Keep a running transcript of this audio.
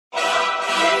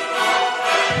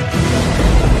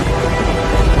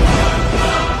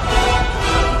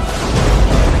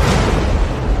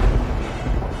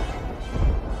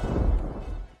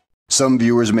Some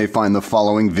viewers may find the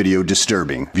following video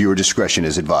disturbing. Viewer discretion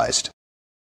is advised.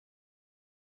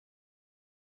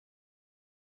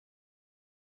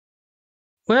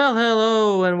 Well,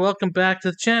 hello and welcome back to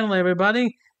the channel,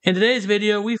 everybody. In today's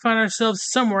video, we find ourselves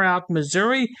somewhere out in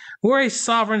Missouri where a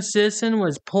sovereign citizen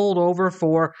was pulled over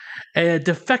for a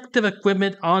defective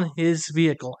equipment on his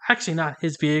vehicle. Actually, not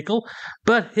his vehicle,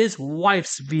 but his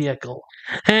wife's vehicle.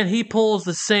 And he pulls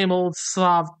the same old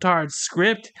Sovtard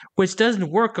script, which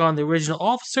doesn't work on the original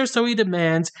officer, so he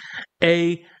demands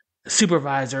a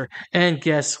supervisor. And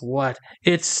guess what?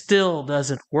 It still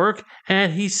doesn't work,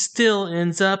 and he still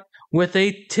ends up with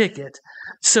a ticket.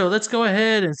 So let's go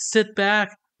ahead and sit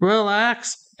back,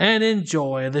 relax, and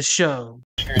enjoy the show.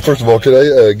 First of all, could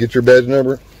I get your badge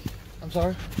number? I'm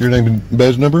sorry? Your name and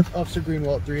badge number? Officer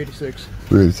Greenwald, 386.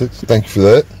 386. Thank you for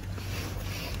that.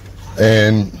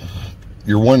 And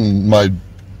you're wanting my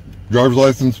driver's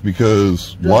license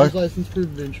because driver's why? License, proof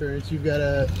of insurance. You've got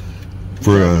a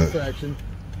infraction.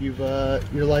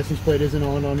 Your license plate isn't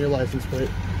on your license plate.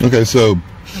 Okay, so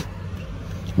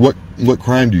what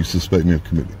crime do you suspect me of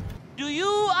committing? Do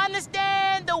you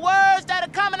understand the words that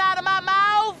are coming out of my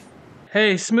mouth?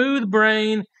 Hey, Smooth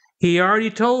Brain, he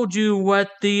already told you what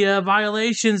the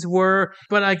violations were,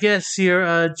 but I guess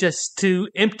you're just too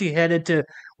empty-headed to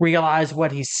realize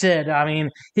what he said. I mean,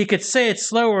 he could say it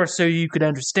slower so you could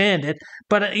understand it,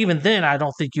 but even then, I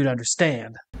don't think you'd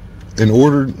understand. In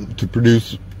order to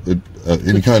produce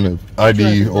any kind of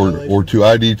ID or to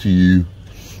ID to you,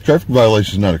 traffic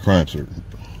violation is not a crime, sir.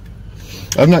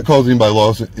 I've not caused anybody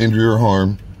loss, injury, or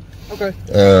harm. Okay.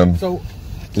 So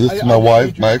this is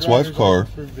my ex-wife's car.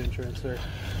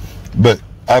 But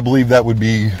I believe that would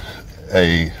be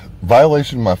a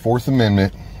violation of my Fourth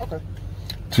Amendment. Okay.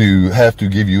 To have to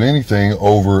give you anything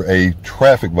over a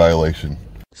traffic violation.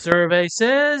 Survey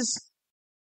says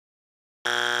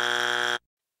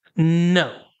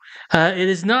no. It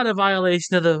is not a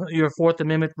violation of your Fourth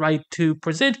Amendment right to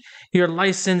present your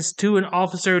license to an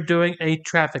officer during a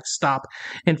traffic stop.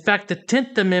 In fact, the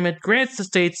 10th Amendment grants the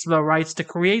states the rights to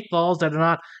create laws that are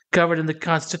not covered in the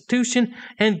Constitution.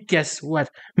 And guess what?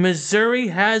 Missouri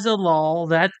has a law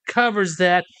that covers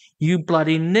that, you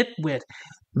bloody nitwit.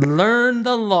 Learn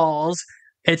the laws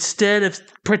instead of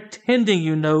pretending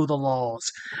you know the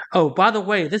laws. Oh, by the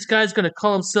way, this guy's going to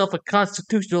call himself a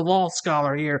constitutional law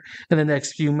scholar here in the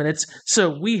next few minutes. So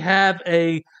we have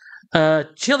a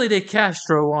Chile de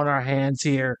Castro on our hands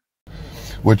here.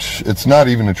 Which, it's not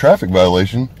even a traffic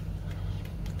violation.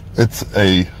 It's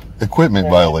a equipment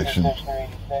violation. What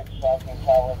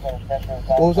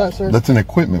was that, sir? That's an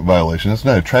equipment violation. It's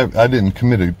not a traffic. I did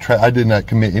not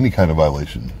commit any kind of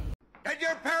violation. Did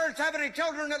your parents have any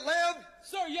children that lived?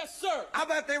 Sir, yes, sir. I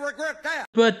bet they regret that.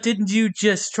 But didn't you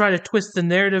just try to twist the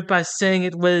narrative by saying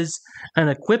it was an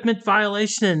equipment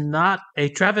violation and not a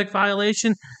traffic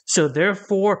violation? So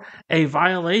therefore, a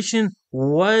violation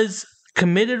was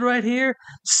committed right here?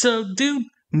 So, dude,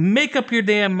 make up your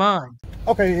damn mind.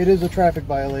 Okay, it is a traffic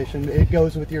violation. It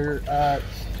goes with your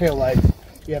tail lights.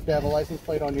 You have to have a license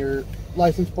plate on your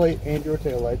license plate and your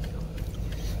tail lights.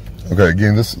 Okay,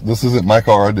 again, this isn't my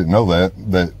car. I didn't know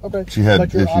that okay. She had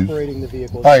but you're issues. Operating the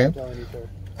vehicle. I am.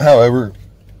 However,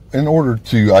 in order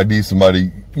to ID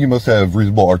somebody, you must have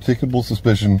reasonable articulable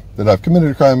suspicion that I've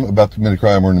committed a crime, about to commit a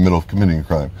crime, or in the middle of committing a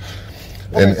crime.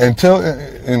 Okay.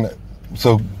 And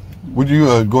so, would you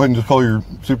go ahead and just call your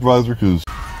supervisor? Because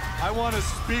I want to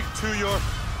speak to your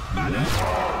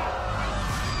manager.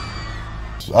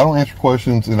 I don't answer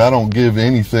questions and I don't give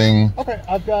anything. Okay,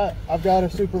 I've got a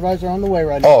supervisor on the way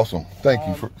right now. Awesome, thank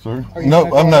you, sir.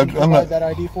 No, I'm not. That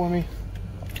ID for me.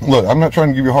 Look, I'm not trying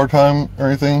to give you a hard time or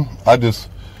anything.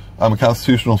 I'm a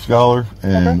constitutional scholar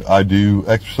and okay. I do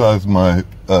exercise my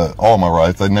all my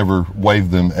rights. I never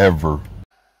waive them ever.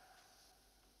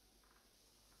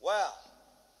 Well,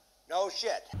 no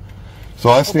shit.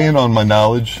 So I stand on my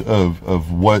knowledge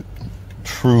of what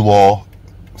true law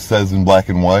says in black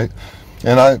and white.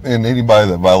 And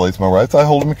anybody that violates my rights, I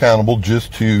hold them accountable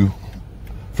just for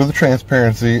the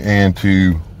transparency and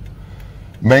to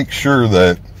make sure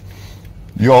that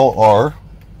y'all are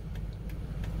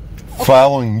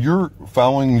following your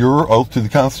oath to the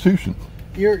Constitution.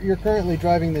 You're currently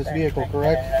driving this vehicle,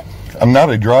 correct? I'm not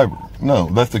a driver. No,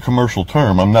 that's a commercial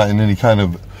term. I'm not in any kind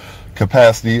of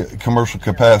commercial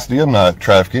capacity. I'm not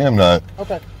trafficking. I'm not.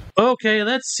 Okay,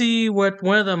 let's see what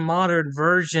one of the modern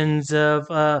versions of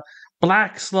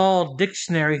Black's Law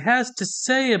Dictionary has to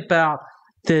say about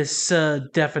this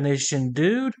definition,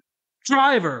 dude.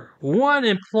 Driver, one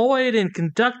employed in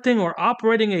conducting or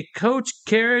operating a coach,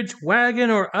 carriage, wagon,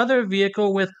 or other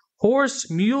vehicle with horse,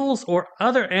 mules, or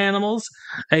other animals,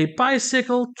 a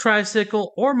bicycle,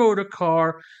 tricycle, or motor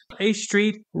car, a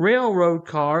street railroad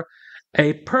car,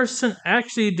 a person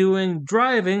actually doing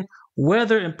driving,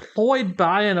 whether employed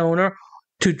by an owner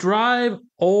to drive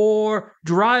or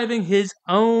driving his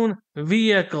own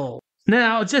vehicle.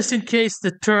 Now, just in case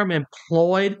the term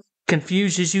employed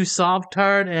confuses you,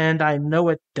 Sovtard, and I know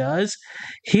it does,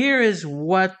 here is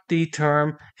what the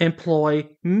term employ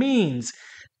means.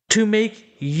 To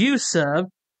make use of,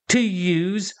 to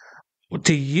use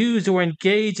or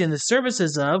engage in the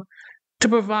services of, to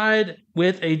provide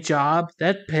with a job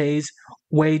that pays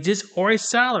wages or a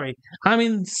salary. I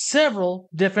mean, several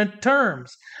different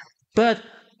terms. But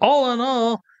all in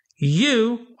all,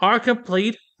 you are a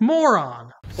complete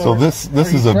moron. So this Are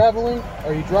is you a traveling?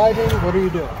 Are you driving? What are you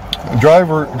doing?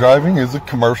 driving is a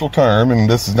commercial term, and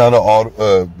this is not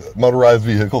a motorized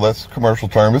vehicle. That's a commercial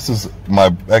term. This is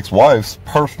my ex-wife's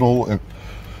personal, and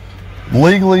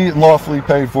legally and lawfully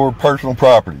paid for personal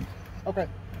property. Okay.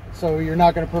 So you're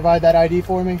not going to provide that ID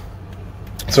for me?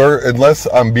 Sir, unless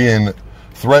I'm being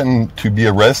threatened to be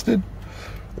arrested,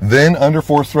 then under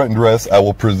force, threat, and duress, I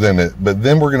will present it. But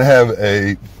then we're going to have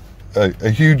a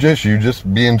huge issue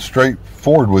just being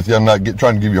straightforward with you. I'm not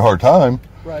trying to give you a hard time.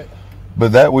 Right.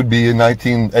 But that would be in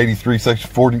 1983, Section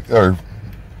 40, or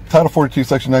Title 42,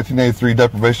 Section 1983,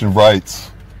 deprivation of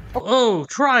rights. Oh,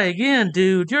 try again,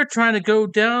 dude. You're trying to go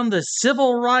down the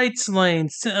civil rights lane.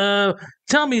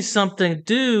 Tell me something,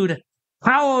 dude.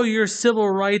 How are your civil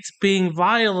rights being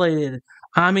violated?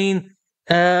 I mean,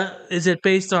 is it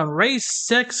based on race,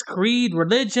 sex, creed,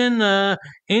 religion,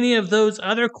 any of those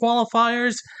other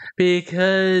qualifiers?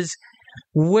 Because,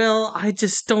 well, I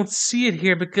just don't see it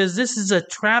here, because this is a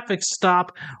traffic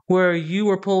stop where you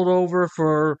were pulled over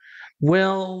for,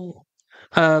 well,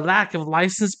 lack of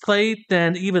license plate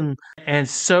and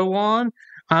so on.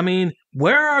 I mean,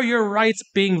 where are your rights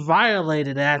being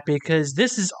violated at? Because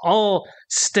this is all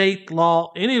state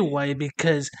law anyway,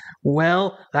 because,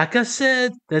 well, like I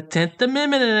said, the 10th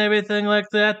Amendment and everything like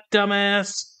that,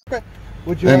 dumbass. Okay.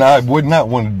 And I would not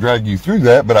want to drag you through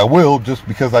that, but I will, just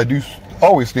because I do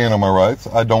always stand on my rights.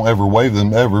 I don't ever waive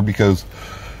them, ever, because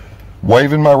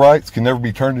waiving my rights can never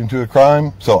be turned into a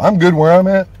crime. So I'm good where I'm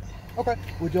at. Okay.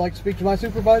 Would you like to speak to my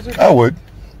supervisor? I would.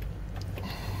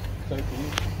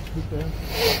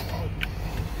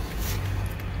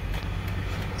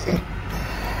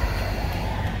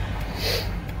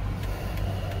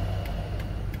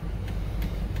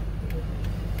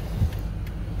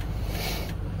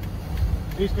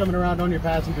 He's coming around on your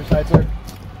passenger side, sir.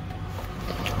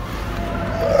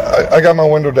 I got my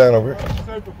window down over here.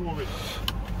 Safer for me.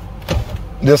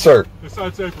 Yes, sir. This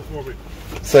side's safer for me.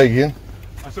 Say again.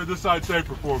 I said this side's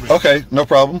safer for me. Okay, no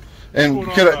problem. And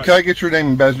What's going on, could I get your name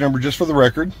and badge number just for the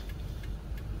record?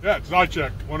 Yeah, it's I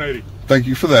check 180. Thank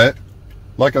you for that.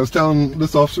 Like I was telling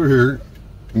this officer here,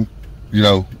 you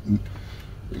know,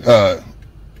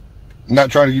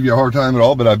 not trying to give you a hard time at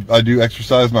all, but I do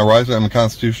exercise my rights. I'm a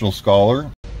constitutional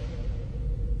scholar.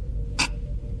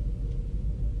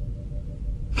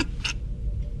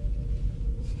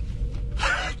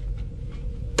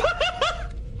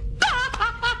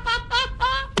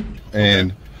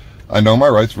 And I know my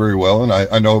rights very well, and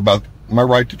I know about my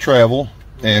right to travel,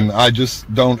 and I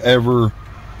just don't ever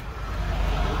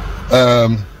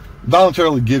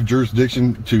voluntarily give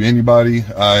jurisdiction to anybody.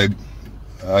 I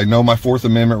know my Fourth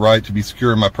Amendment right to be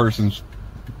secure in my person's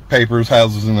papers,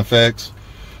 houses, and effects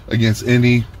against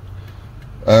any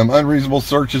unreasonable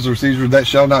searches or seizures that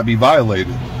shall not be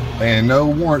violated, and no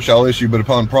warrant shall issue but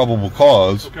upon probable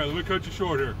cause. Okay, let me cut you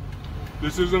short here.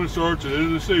 This isn't a search, it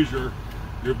is a seizure.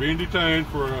 You're being detained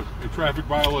for a traffic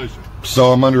violation.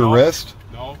 So I'm under arrest?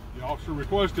 No, the officer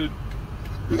requested.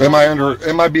 Am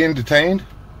I being detained?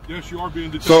 Yes, you are being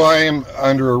detained. So I am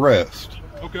under arrest.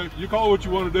 Okay, you call it what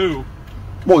you want to do.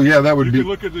 Well, yeah, that would You be. can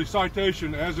look at the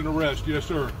citation as an arrest, yes,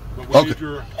 sir. But we need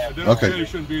your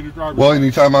identification being your driver's Well,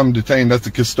 license. anytime I'm detained, that's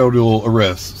a custodial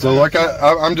arrest. So, like,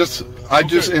 I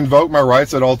just invoke my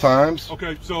rights at all times.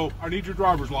 Okay, so I need your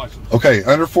driver's license. Okay,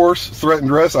 under force, threat, and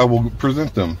duress, I will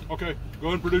present them. Okay, go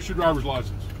ahead and produce your driver's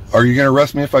license. Are you going to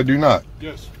arrest me if I do not?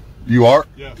 Yes. You are?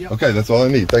 Yes. Yep. Okay, that's all I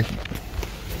need. Thank you.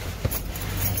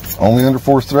 Only under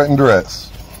force, threat, and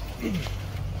duress.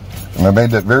 And I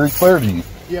made that very clear to you.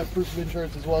 You have proof of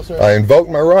insurance as well, sir? I invoked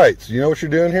my rights. You know what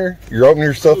you're doing here? You're opening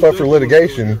yourself up for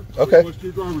litigation. Okay. What's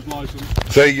your driver's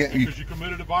license? So you, Because you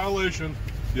committed a violation,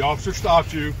 the officer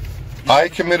stopped you. I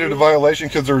committed a violation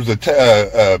because there was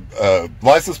a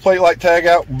license plate light tag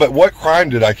out. But what crime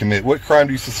did I commit? What crime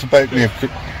do you suspect me of?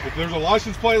 If there's a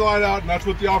license plate light out and that's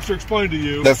what the officer explained to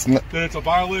you, That's not, then it's a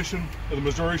violation of the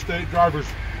Missouri State Driver's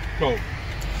Code.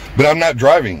 But I'm not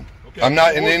driving. Okay, I'm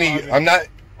not in any. driving. I'm not. Okay,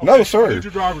 No, I sir. need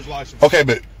your driver's license. Okay,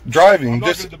 but driving, I'm not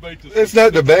just gonna debate this. it's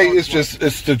not debate. It's just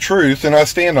it's the truth, and I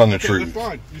stand on the Okay, truth. that's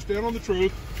fine. You stand on the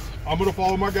truth. I'm going to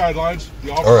follow my guidelines.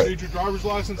 The officer All right. needs your driver's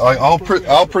license.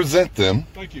 I'll present them.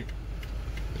 Thank you.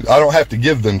 I don't have to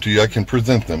give them to you. I can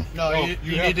present them. No, Oh, you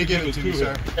you have need to to give give it to it me, to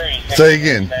sir. Say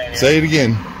again. Say it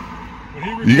again.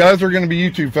 When he You guys are going to be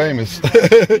YouTube famous.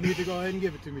 You need to go ahead and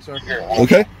give it to me, sir.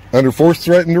 Okay. Under force,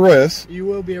 threat, and duress. You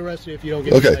will be arrested if you don't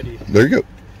get this Okay. ID. There you go.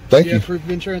 Thank You you. have proof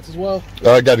of insurance as well?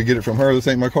 I got to get it from her. This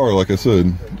ain't my car, like I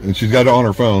said. And she's got it on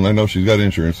her phone. I know she's got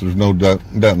insurance. There's no doubt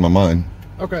in my mind.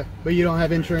 Okay, but you don't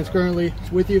have insurance currently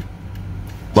with you?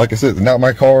 Like I said, not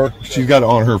my car. She's got it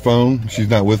on her phone. She's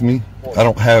not with me. I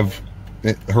don't have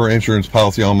her insurance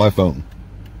policy on my phone.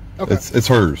 Okay. It's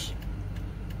hers.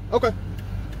 Okay.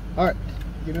 All right.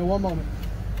 Give me one moment.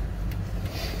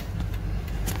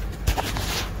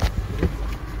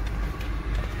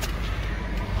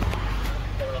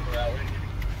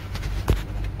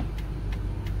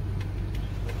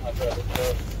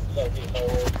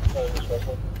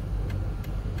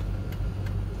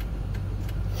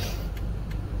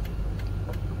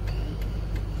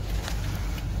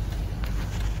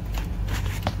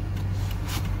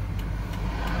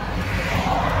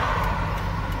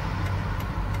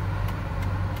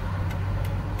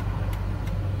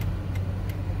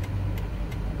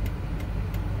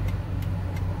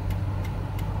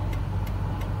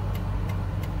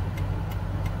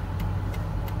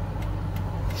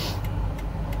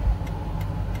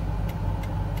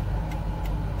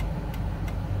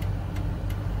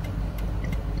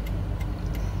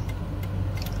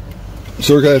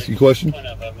 Sir, can I ask you a question?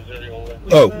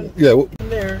 Oh, yeah.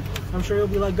 There, I'm sure you'll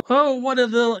be like, Oh, what a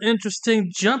little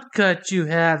interesting jump cut you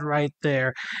had right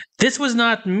there. This was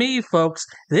not me, folks.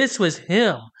 This was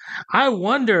him. I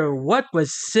wonder what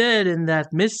was said in that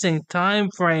missing time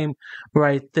frame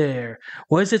right there.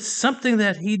 Was it something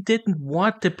that he didn't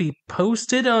want to be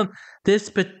posted on this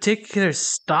particular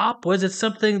stop? Was it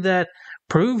something that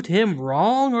proved him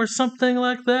wrong or something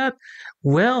like that?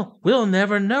 Well, we'll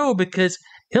never know because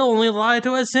he'll only lie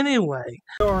to us anyway.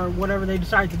 or whatever they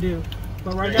decide to do.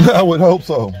 But right now, I would hope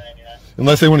so.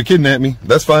 Unless they want to kidnap me.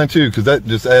 That's fine, too, because that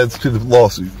just adds to the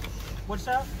lawsuit. what's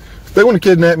that? If they want to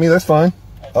kidnap me, that's fine.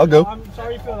 I'll go. I'm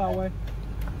sorry you feel that way.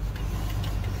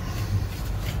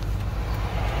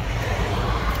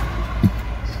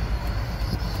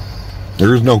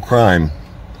 There is no crime.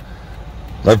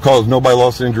 I've caused nobody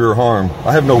loss, injury, or harm.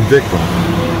 I have no victim.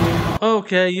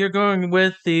 Okay, you're going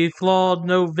with the flawed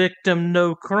no victim,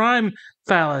 no crime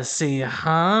fallacy,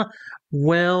 huh?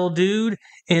 Well, dude,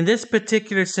 in this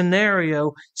particular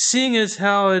scenario, seeing as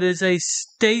how it is a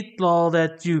state law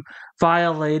that you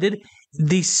violated,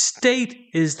 the state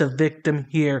is the victim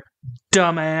here,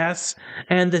 dumbass,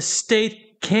 and the state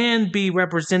can be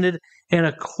represented in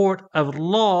a court of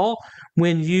law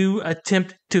when you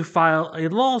attempt to file a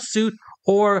lawsuit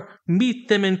or meet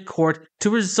them in court to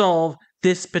resolve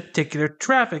this particular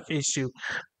traffic issue.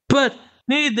 But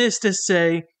needless to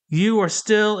say, you are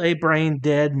still a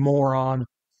brain-dead moron.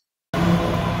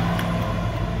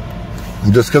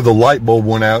 Just because the light bulb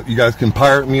went out, you guys can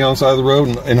pirate me on the side of the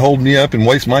road and hold me up and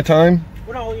waste my time?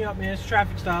 We're not holding you up, man. It's a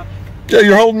traffic stop. Yeah,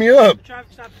 you're holding me up. The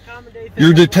traffic stop's a common day thing.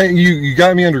 You're detained. You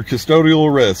got me under custodial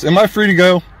arrest. Am I free to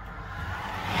go?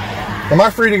 Am I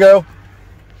free to go?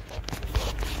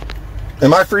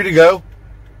 Am I free to go?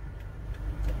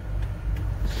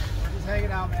 we're just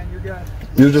hanging out, man. You're good.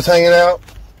 You're just hanging out?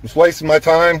 Just wasting my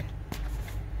time?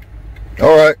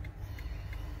 All right.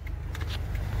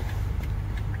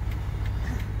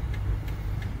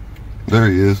 There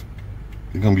he is.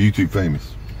 He's gonna be YouTube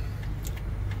famous.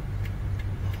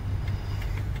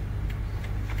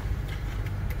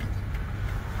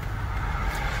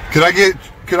 Could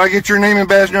I get your name and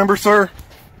badge number, sir?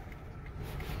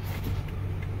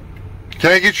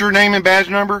 Can I get your name and badge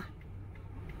number?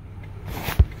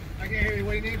 I can't hear you.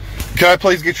 What do you need? Can I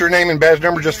please get your name and badge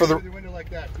number just for the? Window like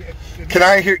that. Can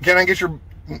I get your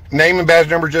name and badge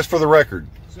number just for the record?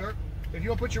 Sir, if you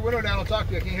don't put your window down, I'll talk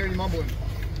to you. I can't hear you mumbling.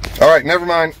 All right, never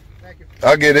mind. Thank you.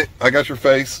 I'll get it. I got your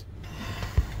face.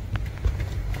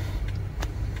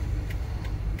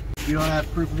 You don't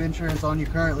have proof of insurance on you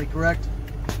currently, correct?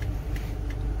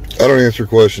 I don't answer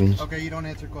questions. Okay, you don't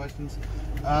answer questions.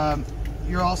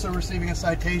 You're also receiving a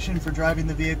citation for driving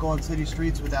the vehicle on city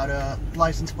streets without a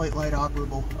license plate light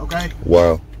operable, okay?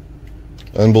 Wow.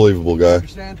 Unbelievable guy.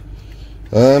 Understand?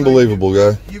 Unbelievable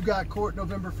guy. You've got court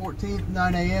November 14th,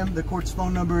 9 a.m. The court's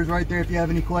phone number is right there if you have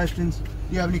any questions. Do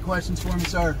you have any questions for me,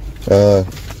 sir?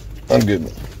 I'm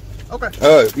good. Okay.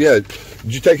 Yeah.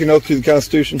 Did you take an oath to the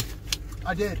Constitution?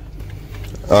 I did.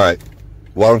 All right.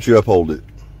 Why don't you uphold it?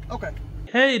 Okay.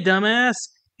 Hey, dumbass.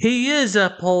 He is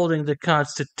upholding the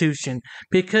Constitution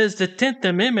because the 10th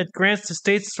Amendment grants the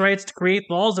states rights to create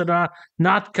laws that are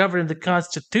not covered in the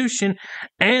Constitution,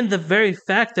 and the very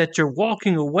fact that you're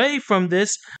walking away from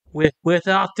this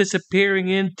without disappearing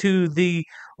into the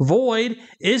void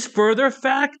is further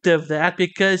fact of that,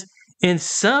 because in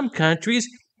some countries,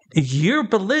 your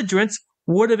belligerence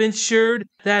would have ensured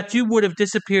that you would have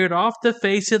disappeared off the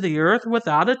face of the earth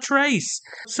without a trace.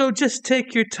 So just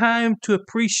take your time to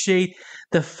appreciate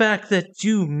the fact that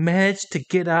you managed to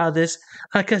get out of this,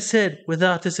 like I said,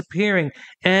 without disappearing,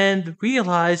 and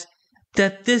realize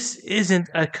that this isn't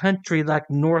a country like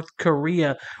North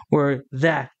Korea where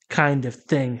that kind of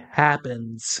thing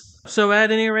happens. So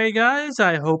at any rate, guys,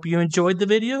 I hope you enjoyed the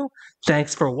video.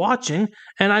 Thanks for watching,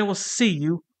 and I will see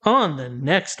you on the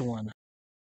next one.